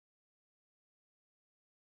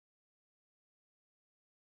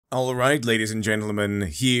All right, ladies and gentlemen,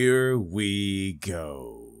 here we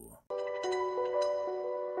go.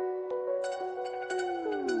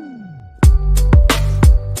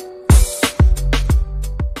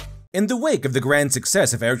 In the wake of the grand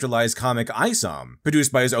success of Eric July's comic Isom,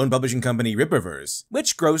 produced by his own publishing company Rippaverse,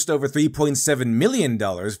 which grossed over $3.7 million,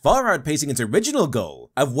 far outpacing its original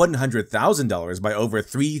goal of $100,000 by over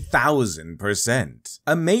 3,000%.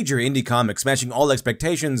 A major indie comic smashing all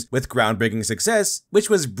expectations with groundbreaking success, which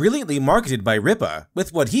was brilliantly marketed by Rippa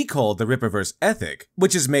with what he called the Rippaverse ethic,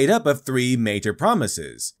 which is made up of 3 major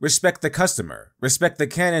promises: respect the customer, respect the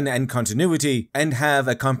canon and continuity, and have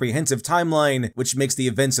a comprehensive timeline which makes the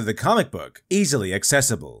events of the comic book easily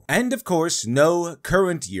accessible. And of course, no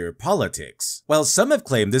current year politics. While some have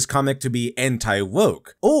claimed this comic to be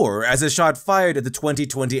anti-woke, or as a shot fired at the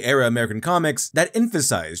 2020 era American comics that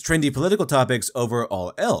emphasize trendy political topics over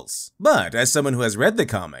all else. But as someone who has read the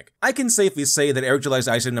comic, I can safely say that Eric July's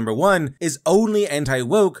Isom #1 is only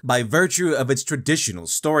anti-woke by virtue of its traditional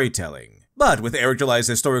storytelling. But with Eric July's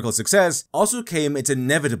historical success also came its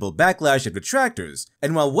inevitable backlash of detractors,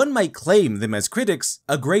 and while one might claim them as critics,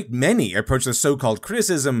 a great many approach the so-called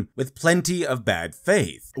criticism with plenty of bad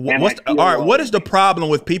faith. What is the problem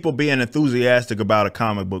with people being enthusiastic about a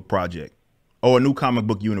comic book project or a new comic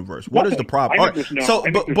book universe? What is the problem?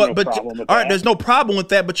 There's no problem with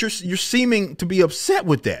that, but you're seeming to be upset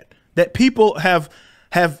with that. That people have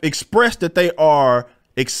expressed that they are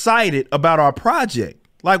excited about our project.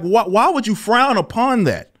 Like, why would you frown upon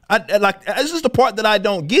that? This is the part that I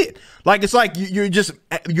don't get. Like, it's like you're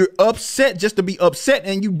upset just to be upset,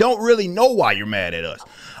 and you don't really know why you're mad at us.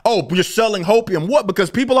 Oh, you're selling hopium. What?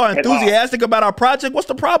 Because people are enthusiastic about our project? What's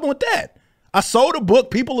the problem with that? I sold a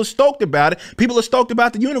book. People are stoked about it. People are stoked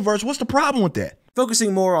about the universe. What's the problem with that?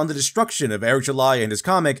 Focusing more on the destruction of Eric July and his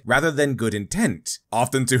comic rather than good intent,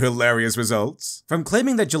 often to hilarious results. From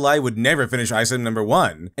claiming that July would never finish Isom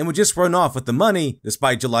 #1 and would just run off with the money,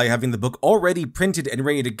 despite July having the book already printed and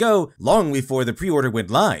ready to go long before the pre-order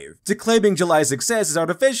went live, to claiming July's success is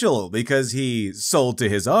artificial because he sold to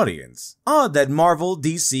his audience. Odd that Marvel,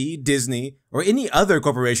 DC, Disney, or any other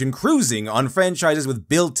corporation cruising on franchises with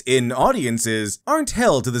built-in audiences aren't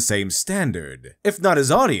held to the same standard. If not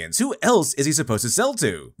his audience, who else is he supposed to sell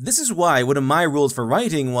to? This is why one of my rules for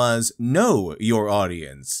writing was know your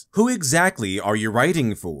audience. Who exactly are you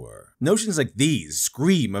writing for? Notions like these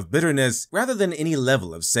scream of bitterness rather than any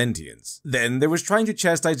level of sentience. Then there was trying to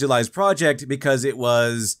chastise July's project because it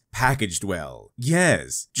was packaged well.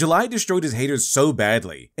 Yes, July destroyed his haters so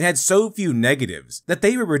badly and had so few negatives that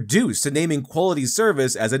they were reduced to naming quality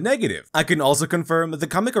service as a negative. I can also confirm that the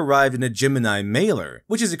comic arrived in a Gemini mailer,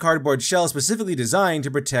 which is a cardboard shell specifically designed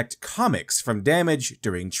to protect comics from damage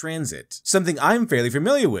during transit. Something I'm fairly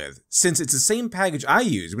familiar with, since it's the same package I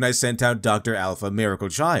used when I sent out Dr. Alpha Miracle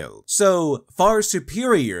Child. So far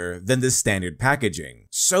superior than the standard packaging.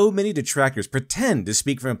 So many detractors pretend to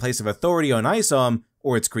speak from a place of authority on Isom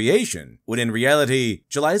or its creation, when in reality,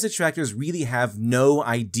 July's detractors really have no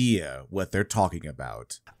idea what they're talking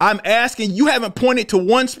about. I'm asking, you haven't pointed to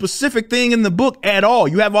one specific thing in the book at all.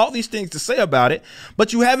 You have all these things to say about it,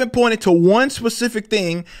 but you haven't pointed to one specific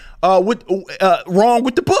thing wrong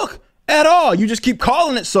with the book at all. You just keep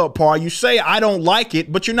calling it subpar. You say, I don't like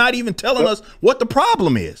it, but you're not even telling us what the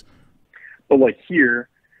problem is. But like here,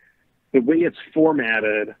 the way it's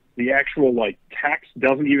formatted, the actual like text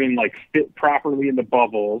doesn't even like fit properly in the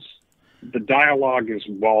bubbles. The dialogue is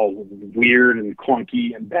all weird and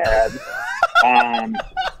clunky and bad.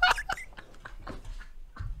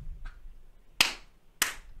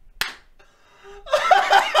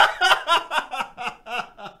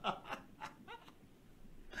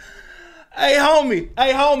 Hey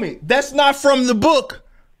homie, that's not from the book.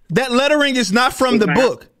 That lettering is not from the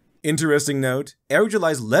book. Interesting note, Eric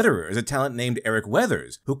July's letterer is a talent named Eric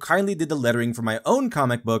Weathers, who kindly did the lettering for my own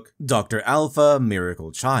comic book, Dr. Alpha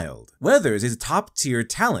Miracle Child. Weathers is a top-tier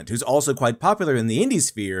talent who's also quite popular in the indie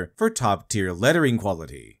sphere for top-tier lettering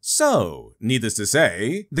quality. So, needless to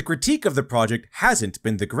say, the critique of the project hasn't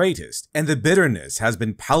been the greatest, and the bitterness has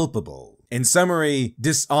been palpable. In summary,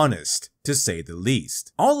 dishonest, to say the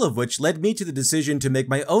least. All of which led me to the decision to make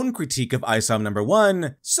my own critique of Isom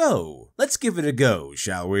 #1, so let's give it a go,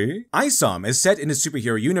 shall we? Isom is set in a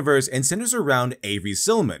superhero universe and centers around Avery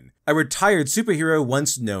Silman, a retired superhero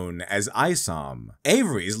once known as Isom.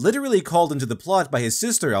 Avery is literally called into the plot by his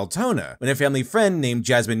sister Altona when a family friend named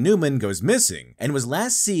Jasmine Newman goes missing, and was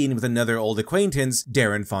last seen with another old acquaintance,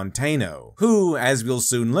 Darren Fontano, who, as we'll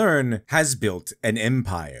soon learn, has built an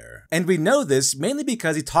empire. And we know this mainly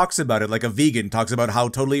because he talks about it like a vegan talks about how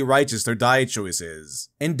totally righteous their diet choice is.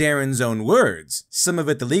 In Darren's own words, some of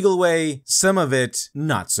it the legal way, some of it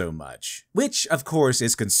not so much. Which, of course,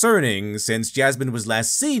 is concerning since Jasmine was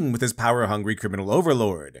last seen with his power-hungry criminal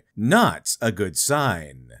overlord. Not a good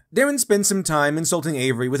sign. Darren spends some time insulting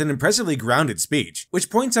Avery with an impressively grounded speech, which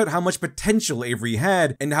points out how much potential Avery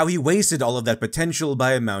had and how he wasted all of that potential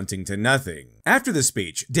by amounting to nothing. After the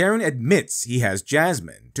speech, Darren admits he has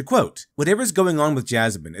Jasmine. To quote, "Whatever's going on with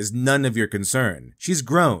Jasmine is none of your concern. She's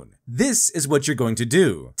grown. This is what you're going to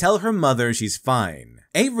do. Tell her mother she's fine."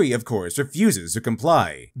 Avery, of course, refuses to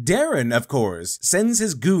comply. Darren, of course, sends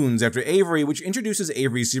his goons after Avery, which introduces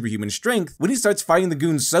Avery's superhuman strength when he starts fighting the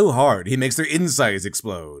goons so hard he makes their insides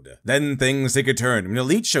explode. Then things take a turn when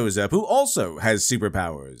Elite shows up, who also has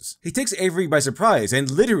superpowers. He takes Avery by surprise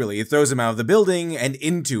and literally throws him out of the building and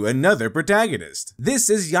into another protagonist. This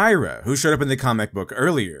is Yaira, who showed up in the comic book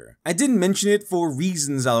earlier. I didn't mention it for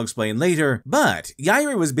reasons I'll explain later, but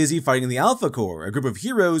Yaira was busy fighting the Alpha Corps, a group of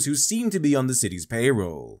heroes who seem to be on the city's payroll.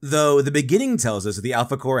 Though the beginning tells us that the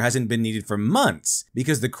Alpha Corps hasn't been needed for months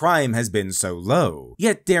because the crime has been so low.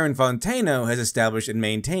 Yet Darren Fontano has established and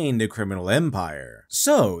maintained a criminal empire.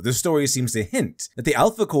 So the story seems to hint that the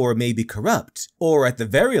Alpha Corps may be corrupt, or at the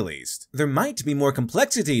very least, there might be more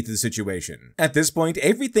complexity to the situation. At this point,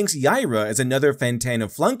 Avery thinks Yaira is another Fontano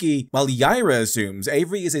flunky, while Yaira assumes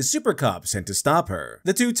Avery is a super cop sent to stop her.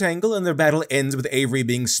 The two tangle and their battle ends with Avery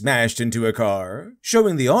being smashed into a car,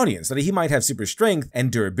 showing the audience that he might have super strength and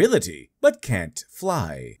durability, but can't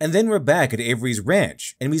fly. And then we're back at Avery's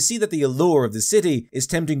ranch, and we see that the allure of the city is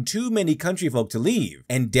tempting too many country folk to leave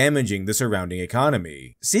and damaging the surrounding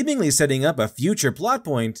economy, seemingly setting up a future plot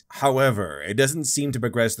point. However, it doesn't seem to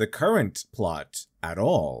progress the current plot at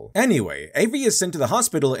all. Anyway, Avery is sent to the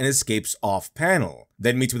hospital and escapes off-panel,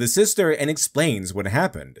 then meets with his sister and explains what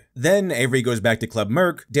happened. Then Avery goes back to Club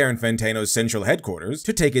Merc, Darren Fontano's central headquarters,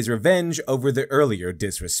 to take his revenge over the earlier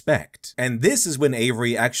disrespect. And this is when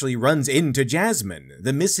Avery actually runs into Jasmine,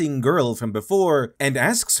 the missing girl from before, and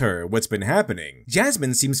asks her what's been happening.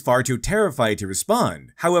 Jasmine seems far too terrified to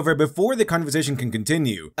respond. However, before the conversation can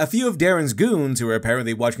continue, a few of Darren's goons, who are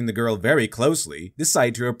apparently watching the girl very closely,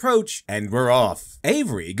 decide to approach, and we're off.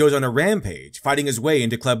 Avery goes on a rampage, fighting his way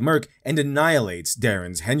into Club Merc and annihilates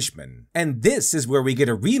Darren's henchmen. And this is where we get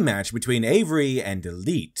a rematch between Avery and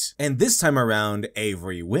Elite. And this time around,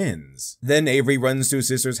 Avery wins. Then Avery runs to his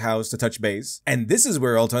sister's house to touch base, and this is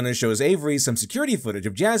where Altona shows Avery some security footage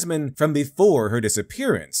of Jasmine from before her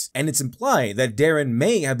disappearance, and it's implied that Darren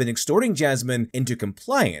may have been extorting Jasmine into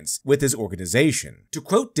compliance with his organization. To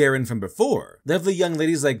quote Darren from before, "Lovely young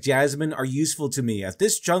ladies like Jasmine are useful to me at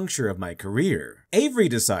this juncture of my career." Avery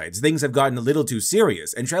decides things have gotten a little too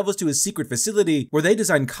serious and travels to his secret facility where they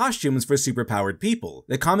design costumes for superpowered people.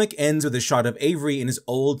 The comic ends with a shot of Avery in his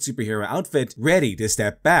old superhero outfit, ready to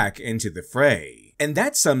step back into the fray. And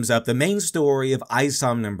that sums up the main story of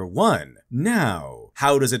Isom #1. Now,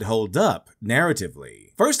 how does it hold up narratively?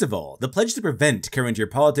 First of all, the pledge to prevent current year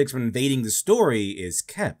politics from invading the story is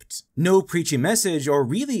kept. No preachy message or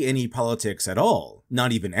really any politics at all,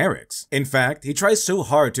 not even Eric's. In fact, he tries so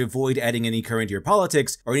hard to avoid adding any current year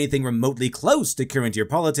politics or anything remotely close to current year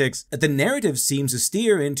politics that the narrative seems to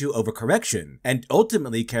steer into overcorrection and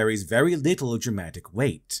ultimately carries very little dramatic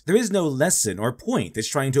weight. There is no lesson or point that's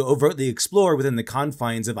trying to overtly explore within the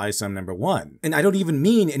confines of Isom #1, and I don't even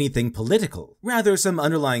mean anything political, rather some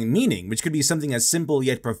underlying meaning which could be something as simple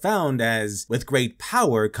yet profound as, with great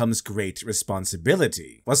power comes great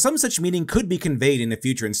responsibility. While some such meaning could be conveyed in a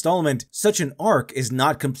future installment, such an arc is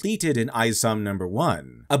not completed in Isom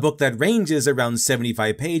 #1, a book that ranges around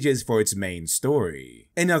 75 pages for its main story.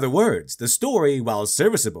 In other words, the story, while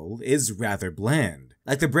serviceable, is rather bland,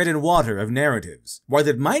 like the bread and water of narratives. While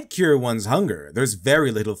it might cure one's hunger, there's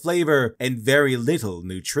very little flavor and very little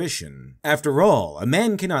nutrition. After all, a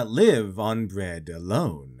man cannot live on bread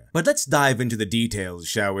alone. But let's dive into the details,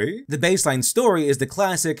 shall we? The baseline story is the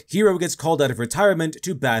classic hero gets called out of retirement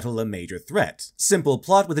to battle a major threat. Simple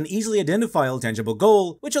plot with an easily identifiable tangible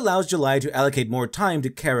goal, which allows July to allocate more time to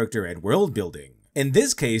character and world building. In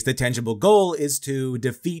this case, the tangible goal is to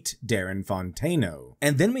defeat Darren Fontano.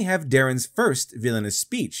 And then we have Darren's first villainous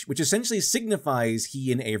speech, which essentially signifies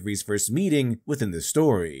he and Avery's first meeting within the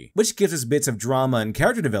story, which gives us bits of drama and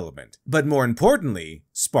character development, but more importantly,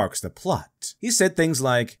 sparks the plot. He said things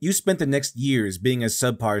like, "You spent the next years being a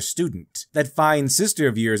subpar student. That fine sister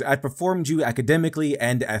of yours outperformed you academically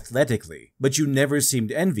and athletically, but you never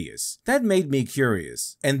seemed envious. That made me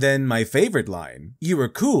curious." And then my favorite line, "You were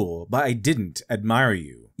cool, but I didn't admire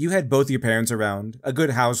you. You had both your parents around, a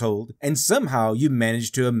good household, and somehow you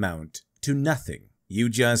managed to amount to nothing. You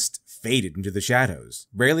just faded into the shadows,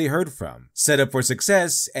 rarely heard from, set up for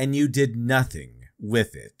success, and you did nothing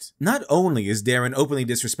with it. Not only is Darren openly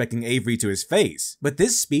disrespecting Avery to his face, but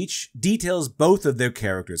this speech details both of their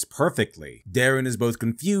characters perfectly. Darren is both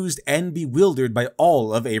confused and bewildered by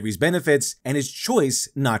all of Avery's benefits and his choice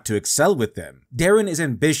not to excel with them. Darren is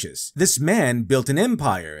ambitious. This man built an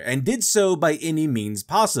empire and did so by any means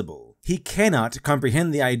possible. He cannot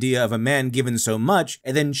comprehend the idea of a man given so much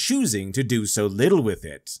and then choosing to do so little with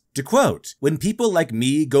it. To quote, "When people like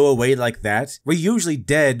me go away like that, we're usually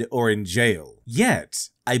dead or in jail. Yet,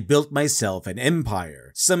 I built myself an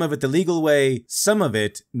empire. Some of it the legal way, some of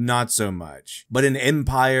it not so much, but an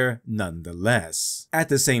empire nonetheless." At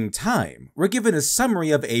the same time, we're given a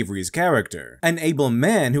summary of Avery's character, an able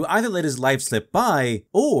man who either let his life slip by,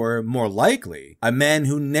 or, more likely, a man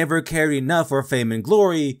who never cared enough for fame and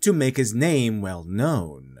glory to make his name well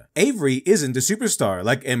known. Avery isn't a superstar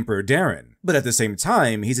like Emperor Darren, but at the same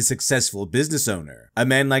time, he's a successful business owner. A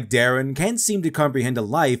man like Darren can't seem to comprehend a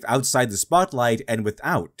life outside the spotlight and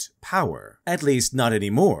without power. At least not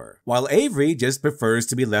anymore, while Avery just prefers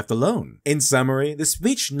to be left alone. In summary, the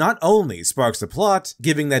speech not only sparks the plot,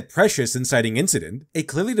 giving that precious inciting incident, it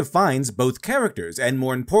clearly defines both characters and,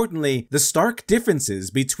 more importantly, the stark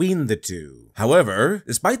differences between the two. However,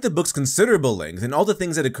 despite the book's considerable length and all the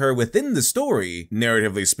things that occur within the story,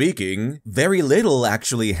 narratively speaking, very little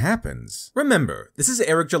actually happens. Remember, this is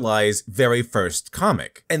Eric July's very first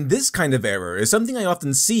comic, and this kind of error is something I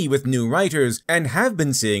often see with new writers and have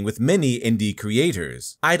been seeing with many indie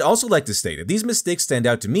creators. I'd also like to state that these mistakes stand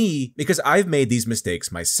out to me because I've made these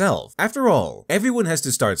mistakes myself. After all, everyone has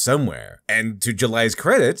to start somewhere, and to July's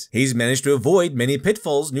credit, he's managed to avoid many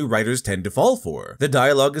pitfalls new writers tend to fall for. The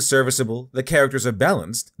dialogue is serviceable, the characters are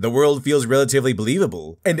balanced, the world feels relatively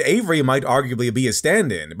believable, and Avery might arguably be a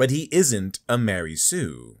stand-in, but he isn't a Mary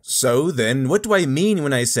Sue. So then, what do I mean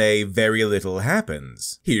when I say very little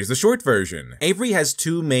happens? Here's the short version. Avery has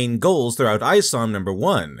two main goals throughout Isom number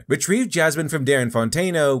 1. Retrieve Jasmine from Darren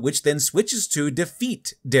Fontano, which then switches to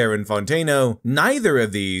defeat Darren Fontano. Neither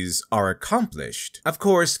of these are accomplished. Of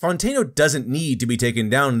course, Fontano doesn't need to be taken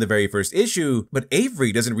down in the very first issue, but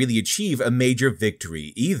Avery doesn't really achieve a major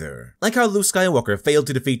victory either. Like how Luke Skywalker failed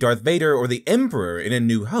to defeat Darth Vader or the Emperor in A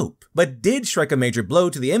New Hope, but did strike a major blow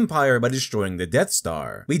to the Empire by destroying the Death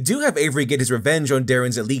Star. We do have Avery get his revenge on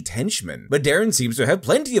Darren's elite henchmen, but Darren seems to have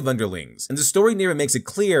plenty of underlings, and the story never makes it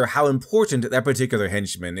clear how important that particular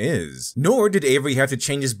henchman is. Nor did Avery have to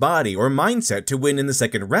change his body or mindset to win in the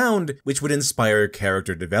second round, which would inspire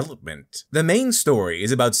character development. The main story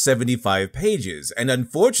is about 75 pages, and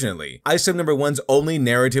unfortunately, Isom number 1's only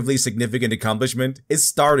narratively significant accomplishment is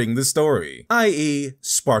starting the story, i.e.,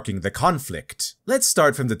 sparking the conflict. Let's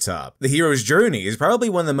start from the top. The hero's journey is probably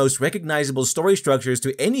one of the most recognizable story structures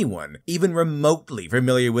to anyone even remotely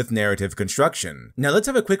familiar with narrative construction. Now let's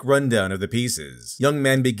have a quick rundown of the pieces. Young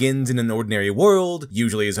man begins in an ordinary world,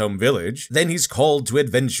 usually his home village, then he's called to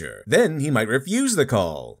adventure. Then he might refuse the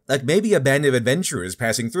call. Like maybe a band of adventurers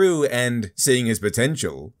passing through and, seeing his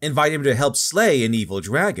potential, invite him to help slay an evil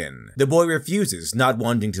dragon. The boy refuses, not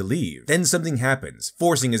wanting to leave. Then something happens,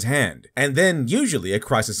 forcing his hand, and then usually a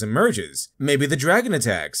crisis emerges. Maybe the dragon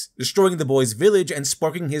attacks, destroying the boy's village and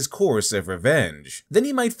sparking his course of revenge. Then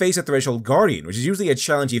he might face a threshold guardian, which is usually a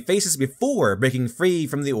challenge he faces before breaking free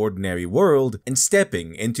from the ordinary world and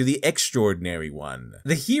stepping into the extraordinary one.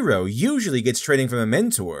 The hero usually gets training from a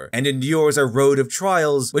mentor and endures a road of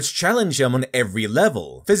trials which challenge him on every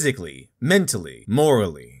level, physically, mentally,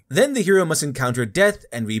 morally. Then the hero must encounter death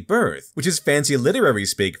and rebirth, which is fancy literary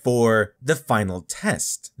speak for the final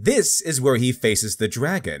test. This is where he faces the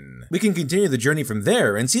dragon. We can continue the journey from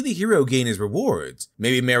there and see the hero gain his rewards,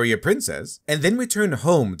 maybe marry a princess, and then return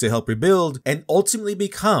home to help rebuild and ultimately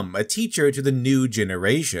become a teacher to the new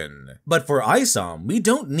generation. But for Isom, we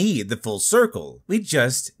don't need the full circle, we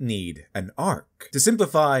just need an arc. To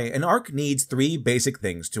simplify, an arc needs 3 basic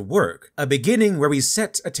things to work. A beginning where we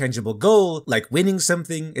set a tangible goal, like winning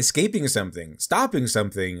something, escaping something, stopping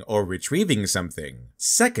something, or retrieving something.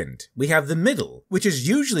 Second, we have the middle, which is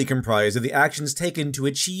usually comprised of the actions taken to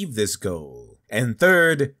achieve this goal. And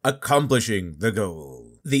third, accomplishing the goal.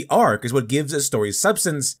 The arc is what gives a story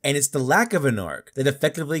substance, and it's the lack of an arc that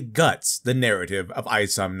effectively guts the narrative of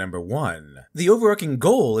Isom number 1. The overarching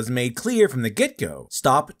goal is made clear from the get-go: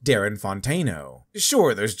 stop Darren Fontano.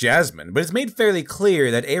 Sure, there's Jasmine, but it's made fairly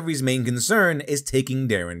clear that Avery's main concern is taking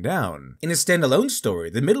Darren down. In a standalone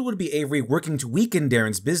story, the middle would be Avery working to weaken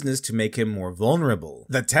Darren's business to make him more vulnerable.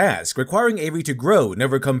 The task, requiring Avery to grow and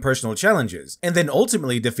overcome personal challenges, and then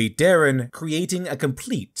ultimately defeat Darren, creating a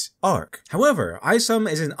complete arc. However, Isom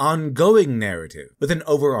is an ongoing narrative with an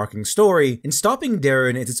overarching story, and stopping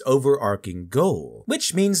Darren is its overarching goal,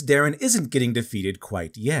 which means Darren isn't getting defeated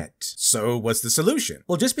quite yet. So what's the solution?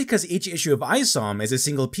 Well, just because each issue of Isom is a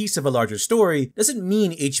single piece of a larger story doesn't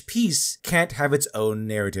mean each piece can't have its own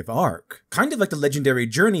narrative arc. Kind of like the legendary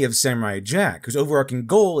journey of Samurai Jack, whose overarching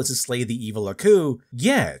goal is to slay the evil Aku,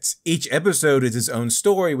 yet each episode is its own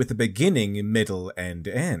story with a beginning, middle, and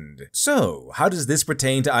end. So, how does this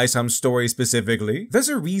pertain to Isom's story specifically? There's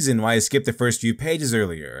a reason why I skipped the first few pages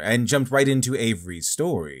earlier and jumped right into Avery's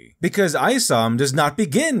story. Because Isom does not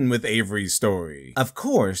begin with Avery's story. Of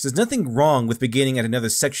course, there's nothing wrong with beginning at another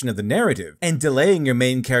section of the narrative and delaying your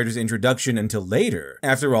main character's introduction until later.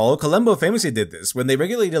 After all, Columbo famously did this when they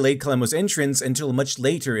regularly delayed Columbo's entrance until much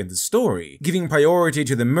later in the story, giving priority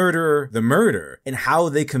to the murderer, the murder, and how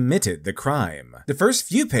they committed the crime. The first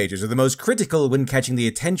few pages are the most critical when catching the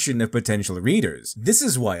attention of potential readers. This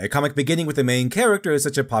is why a comic beginning with the main character is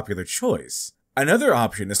such a popular choice. Another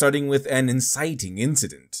option is starting with an inciting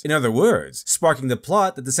incident. In other words, sparking the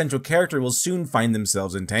plot that the central character will soon find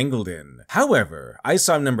themselves entangled in. However,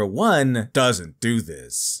 Isom number 1 doesn't do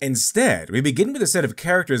this. Instead, we begin with a set of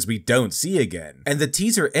characters we don't see again, and the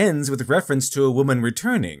teaser ends with reference to a woman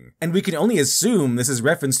returning, and we can only assume this is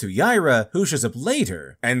reference to Yaira, who shows up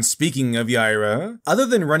later. And speaking of Yaira, other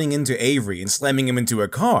than running into Avery and slamming him into a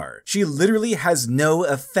car, she literally has no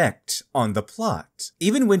effect on the plot.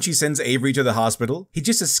 Even when she sends Avery to the hospital, he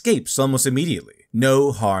just escapes almost immediately.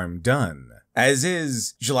 No harm done. As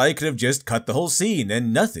is, July could have just cut the whole scene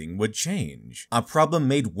and nothing would change. A problem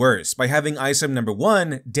made worse by having Isom number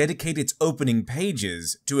 1 dedicate its opening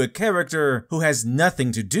pages to a character who has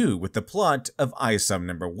nothing to do with the plot of Isom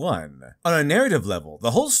number 1. On a narrative level,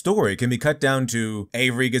 the whole story can be cut down to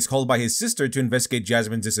Avery gets called by his sister to investigate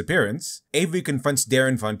Jasmine's disappearance, Avery confronts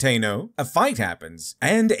Darren Fontano, a fight happens,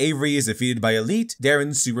 and Avery is defeated by Elite,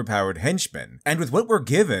 Darren's superpowered henchmen. And with what we're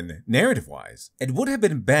given, narrative-wise, it would have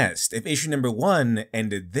been best if issue number 1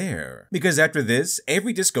 ended there. Because after this,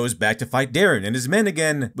 Avery just goes back to fight Darren and his men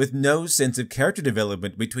again, with no sense of character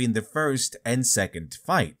development between the first and second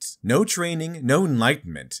fight. No training, no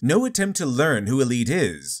enlightenment, no attempt to learn who Elite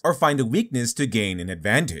is, or find a weakness to gain an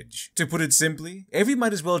advantage. To put it simply, Avery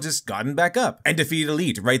might as well just gotten back up and defeat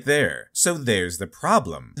Elite right there. So there's the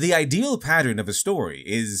problem. The ideal pattern of a story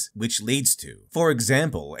is which leads to. For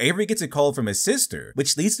example, Avery gets a call from his sister,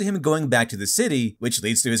 which leads to him going back to the city, which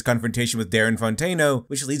leads to his confrontation with Darren Fontano,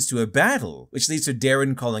 which leads to a battle, which leads to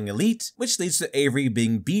Darren calling Elite, which leads to Avery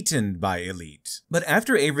being beaten by Elite. But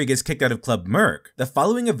after Avery gets kicked out of Club Merc, the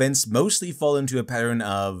following events mostly fall into a pattern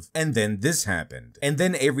of, and then this happened, and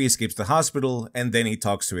then Avery escapes the hospital, and then he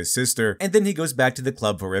talks to his sister, and then he goes back to the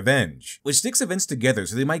club for revenge, which sticks events together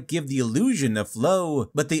so they might give the illusion of flow,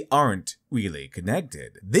 but they aren't really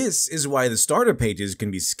connected. This is why the starter pages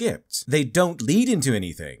can be skipped. They don't lead into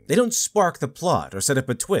anything. They don't spark the plot or set up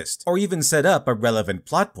a twist, or even set up a relevant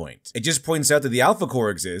plot point. It just points out that the Alpha Core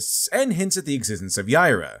exists and hints at the existence of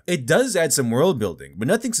Yaira. It does add some world building, but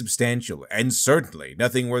nothing substantial, and certainly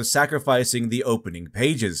nothing worth sacrificing the opening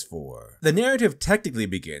pages for. The narrative technically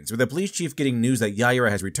begins with the police chief getting news that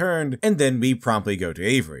Yaira has returned, and then we promptly go to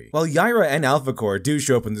Avery. While Yaira and Alpha Core do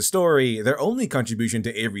show up in the story, their only contribution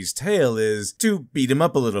to Avery's tale is to beat him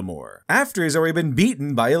up a little more, after he's already been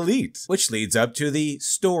beaten by Elite, which leads up to the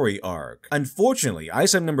story arc. Unfortunately,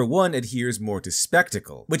 Isom number 1 adheres more to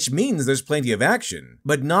spectacle, which means there's plenty of action,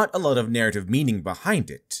 but not a lot of narrative meaning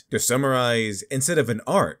behind it. To summarize, instead of an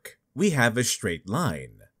arc, we have a straight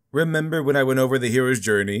line. Remember when I went over the hero's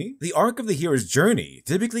journey? The arc of the hero's journey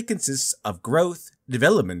typically consists of growth,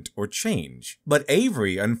 development, or change. But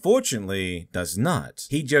Avery, unfortunately, does not.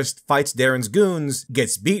 He just fights Darren's goons,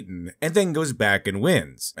 gets beaten, and then goes back and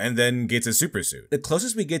wins, and then gets a supersuit. The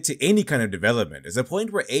closest we get to any kind of development is a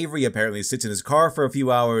point where Avery apparently sits in his car for a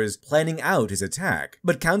few hours, planning out his attack.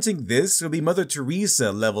 But counting this would be Mother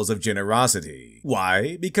Teresa levels of generosity.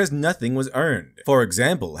 Why? Because nothing was earned. For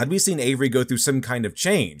example, had we seen Avery go through some kind of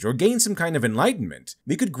change, or gain some kind of enlightenment,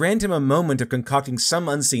 we could grant him a moment of concocting some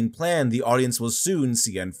unseen plan the audience will soon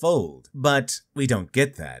see unfold. But we don't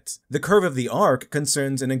get that. The curve of the arc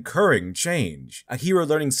concerns an occurring change, a hero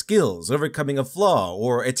learning skills, overcoming a flaw,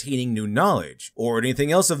 or attaining new knowledge, or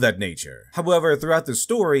anything else of that nature. However, throughout the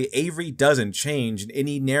story, Avery doesn't change in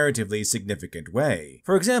any narratively significant way.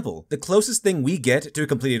 For example, the closest thing we get to a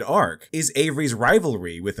completed arc is Avery's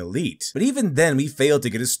rivalry with Elite, but even then we fail to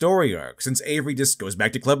get a story arc, since Avery just goes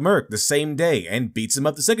back to Club Merc the same day and beats him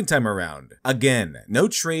up the second time around. Again, no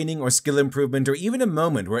training or skill improvement or even a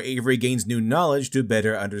moment where Avery gains new knowledge to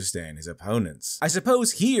better understand his opponents. I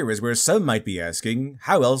suppose here is where some might be asking,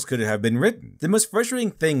 how else could it have been written? The most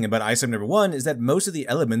frustrating thing about Isom number 1 is that most of the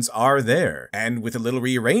elements are there, and with a little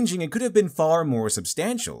rearranging it could have been far more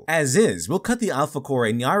substantial. As is, we'll cut the Alpha Core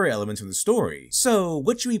and Yara elements from the story, so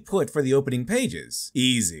what should we put for the opening pages?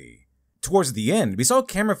 Easy. Towards the end, we saw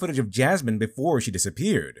camera footage of Jasmine before she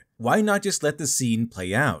disappeared. Why not just let the scene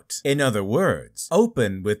play out? In other words,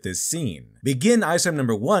 open with this scene. Begin Isom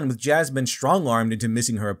number 1 with Jasmine strong-armed into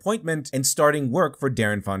missing her appointment and starting work for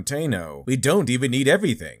Darren Fontano. We don't even need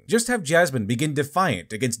everything. Just have Jasmine begin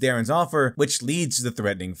defiant against Darren's offer, which leads to the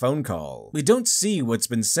threatening phone call. We don't see what's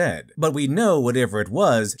been said, but we know whatever it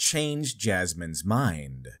was changed Jasmine's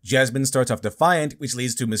mind. Jasmine starts off defiant, which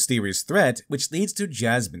leads to a mysterious threat, which leads to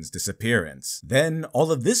Jasmine's disappearance. Then,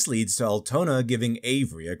 all of this leads to Altona giving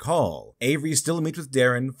Avery a call. Avery still meets with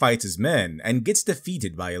Darren, fights his men, and gets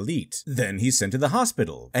defeated by Elite. Then he's sent to the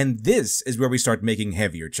hospital, and this is where we start making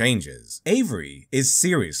heavier changes. Avery is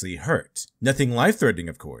seriously hurt. Nothing life-threatening,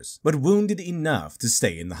 of course, but wounded enough to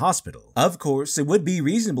stay in the hospital. Of course, it would be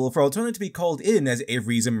reasonable for Altona to be called in as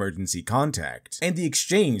Avery's emergency contact, and the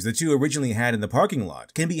exchange the two originally had in the parking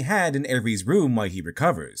lot can be had in Avery's room while he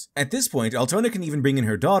recovers. At this point, Altona can even bring in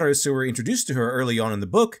her daughter, so we're introduced to her early on in the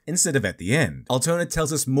book instead of at the end. Altona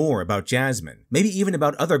tells us more about Jasmine, maybe even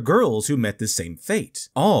about other girls who met the same fate,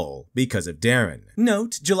 all because of Darren.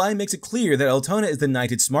 Note, July makes it clear that Altona is the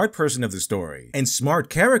knighted smart person of the story, and smart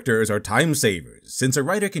characters are time savers, since a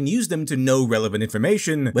writer can use them to know relevant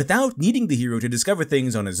information without needing the hero to discover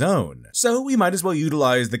things on his own. So we might as well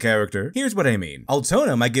utilize the character. Here's what I mean.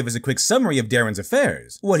 Altona might give us a quick summary of Darren's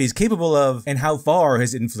affairs, what he's capable of, and how far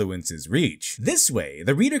his influences reach. This way,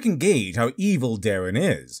 the reader can gauge how evil Darren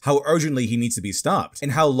is, how urgently he needs to be stopped,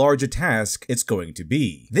 and how large a task it's going to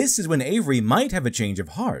be. This is when Avery might have a change of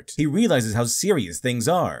heart. He realizes how serious things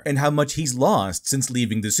are, and how much he's lost since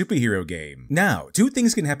leaving the superhero game. Now, two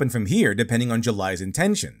things can happen from here depending on July's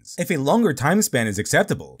intentions. If a longer time span is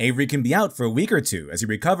acceptable, Avery can be out for a week or two as he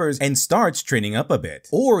recovers and starts training up a bit.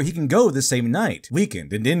 Or he can go the same night,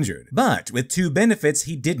 weakened and injured, but with two benefits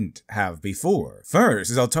he didn't have before.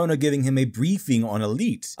 First is Altona giving him a briefing on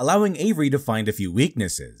Elite, allowing Avery to find a few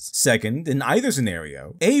weaknesses. Second, in either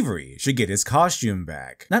scenario, Avery should get his costume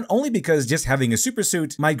back. Not only because just having a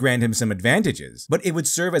supersuit might grant him some advantages, but it would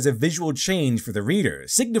serve as a visual change for the reader,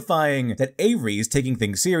 signifying that Avery is taking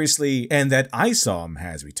things seriously and that Isom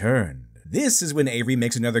has returned. This is when Avery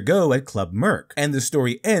makes another go at Club Merc, and the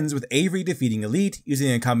story ends with Avery defeating Elite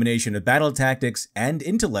using a combination of battle tactics and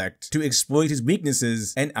intellect to exploit his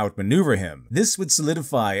weaknesses and outmaneuver him. This would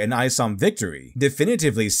solidify an Isom victory,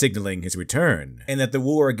 definitively signaling his return, and that the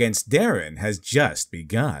war against Darren has just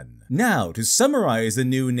begun. Now, to summarize the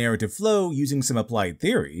new narrative flow using some applied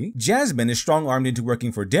theory, Jasmine is strong-armed into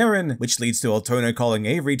working for Darren, which leads to Altona calling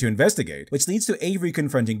Avery to investigate, which leads to Avery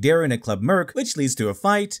confronting Darren at Club Merc, which leads to a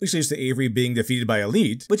fight, which leads to Avery being defeated by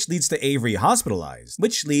Elite, which leads to Avery hospitalized,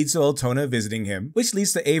 which leads to Altona visiting him, which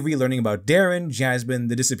leads to Avery learning about Darren, Jasmine,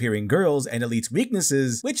 the disappearing girls, and Elite's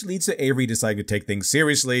weaknesses, which leads to Avery deciding to take things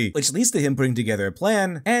seriously, which leads to him putting together a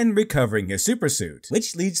plan and recovering his supersuit,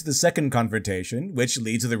 which leads to the second confrontation, which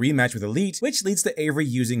leads to the rematch with Elite, which leads to Avery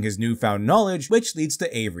using his newfound knowledge, which leads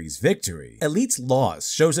to Avery's victory. Elite's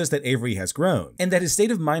loss shows us that Avery has grown, and that his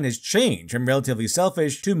state of mind has changed from relatively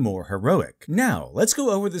selfish to more heroic. Now, let's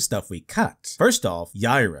go over the stuff we cut. First off,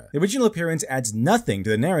 Yara. The original appearance adds nothing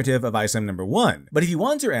to the narrative of Isom number 1, but if you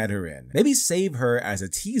want to add her in, maybe save her as a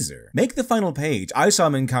teaser. Make the final page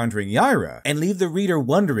Isom encountering Yara, and leave the reader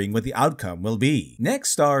wondering what the outcome will be.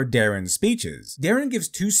 Next are Darren's speeches. Darren gives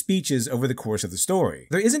 2 speeches over the course of the story.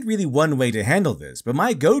 There isn't really one way to handle this, but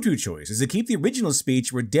my go-to choice is to keep the original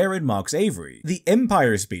speech where Darren mocks Avery. The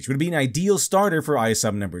Empire speech would be an ideal starter for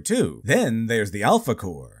Isom number 2. Then there's the Alpha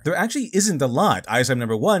Core. There actually isn't a lot Isom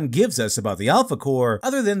number 1 gives us about the Alpha Core,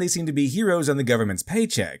 other than they seem to be heroes on the government's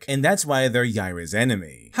paycheck, and that's why they're Yara's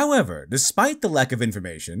enemy. However, despite the lack of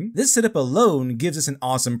information, this setup alone gives us an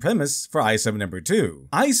awesome premise for Isom number 2.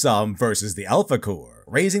 Isom versus the Alpha Core,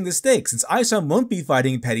 raising the stakes since Isom won't be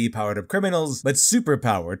fighting petty powered-up criminals, but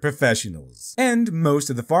super-powered professionals. And most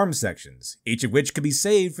of the farm sections, each of which could be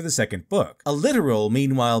saved for the second book. A literal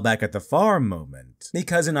meanwhile back at the farm moment.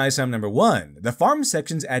 Because in Isom number 1, the farm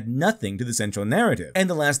sections add nothing to the central narrative, and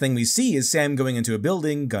the last thing we see is Sam going into a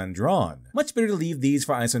building, gun drawn. Much better to leave these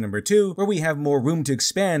for Isom number 2, where we have more room to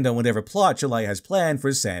expand on whatever plot July has planned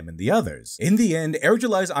for Sam and the others. In the end,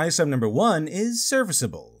 July's Isom number 1 is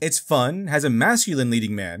serviceable. It's fun, has a masculinely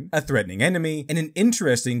leading man, a threatening enemy, and an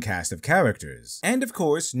interesting cast of characters. And of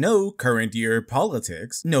course, no current year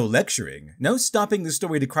politics, no lecturing, no stopping the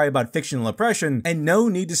story to cry about fictional oppression, and no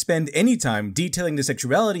need to spend any time detailing the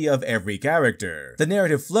sexuality of every character. The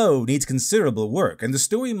narrative flow needs considerable work, and the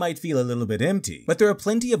story might feel a little bit empty, but there are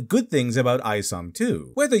plenty of good things about Isom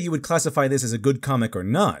too. Whether you would classify this as a good comic or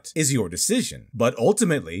not is your decision, but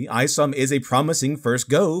ultimately, Isom is a promising first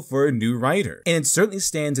go for a new writer, and it certainly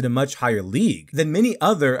stands in a much higher league than many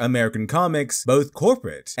other American comics, both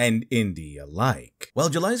corporate and indie alike. While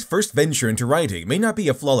July's first venture into writing may not be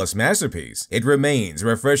a flawless masterpiece, it remains a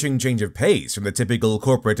refreshing change of pace from the typical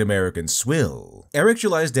corporate American swill. Eric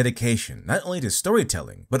July's dedication not only to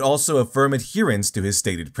storytelling, but also a firm adherence to his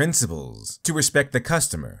stated principles, to respect the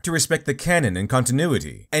customer, to respect the canon and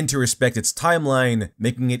continuity, and to respect its timeline,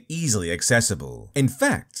 making it easily accessible. In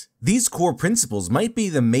fact, these core principles might be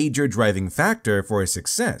the major driving factor for his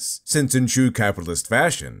success, since in true capitalist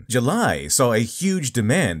fashion, July saw a huge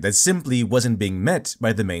demand that simply wasn't being met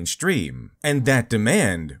by the mainstream. And that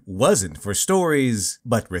demand wasn't for stories,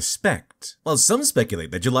 but respect. While some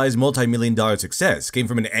speculate that July's multi-million-dollar success came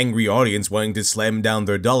from an angry audience wanting to slam down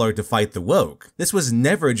their dollar to fight the woke, this was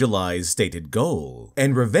never July's stated goal.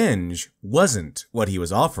 And revenge wasn't what he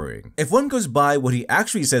was offering. If one goes by what he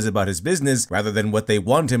actually says about his business rather than what they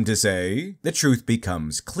want him to say, the truth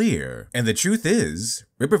becomes clear. And the truth is,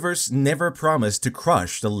 Rippaverse never promised to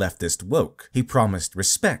crush the leftist woke. He promised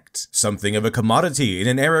respect, something of a commodity in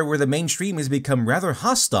an era where the mainstream has become rather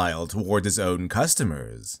hostile towards its own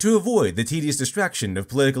customers. To avoid the tedious distraction of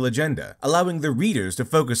political agenda, allowing the readers to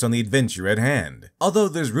focus on the adventure at hand. Although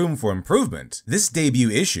there's room for improvement, this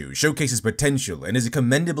debut issue showcases potential and is a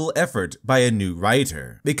commendable effort by a new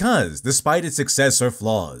writer. Because, despite its success or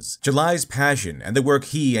flaws, July's passion and the work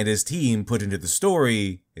he and his team put into the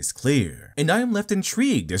story is clear, and I am left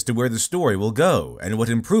intrigued as to where the story will go and what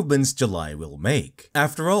improvements July will make.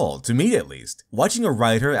 After all, to me at least, watching a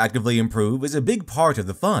writer actively improve is a big part of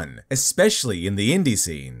the fun, especially in the indie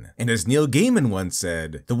scene. And as Neil Gaiman once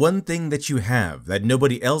said, the one thing that you have that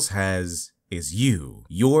nobody else has is you,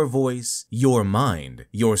 your voice, your mind,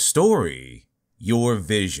 your story, your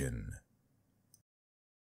vision.